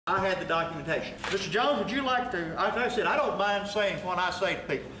I had the documentation. Mr. Jones, would you like to, like I said, I don't mind saying what I say to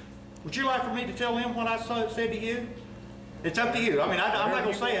people. Would you like for me to tell them what I said to you? It's up to you. I mean, I'm not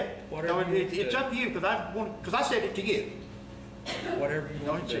going to say it. No, it's up to you because I said it to you. Whatever you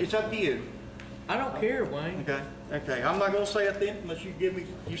want to do. It's up to you. I don't care, Wayne. Okay. Okay. I'm not going to say it then unless you give me.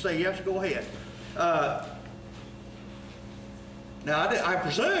 You say yes. Go ahead. Now, I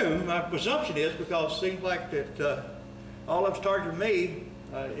presume my presumption is because it seems like that all of it's targeting me.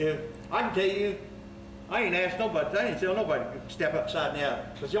 If I can tell you, I ain't asked nobody. I didn't tell nobody to step outside in the alley.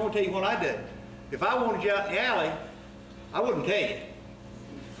 Because I'm going to tell you what I did. If I wanted you out in the alley, I wouldn't tell you.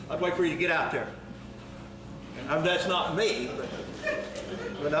 I'd wait for you to get out there. I mean, that's not me,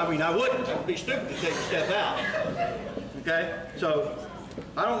 but I mean, I wouldn't. It would be stupid to take a step out. Okay? So,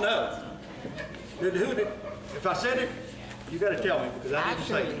 I don't know. If I said it, you got to tell me because I didn't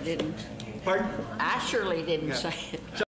say it. I surely didn't. Pardon? I surely didn't say it.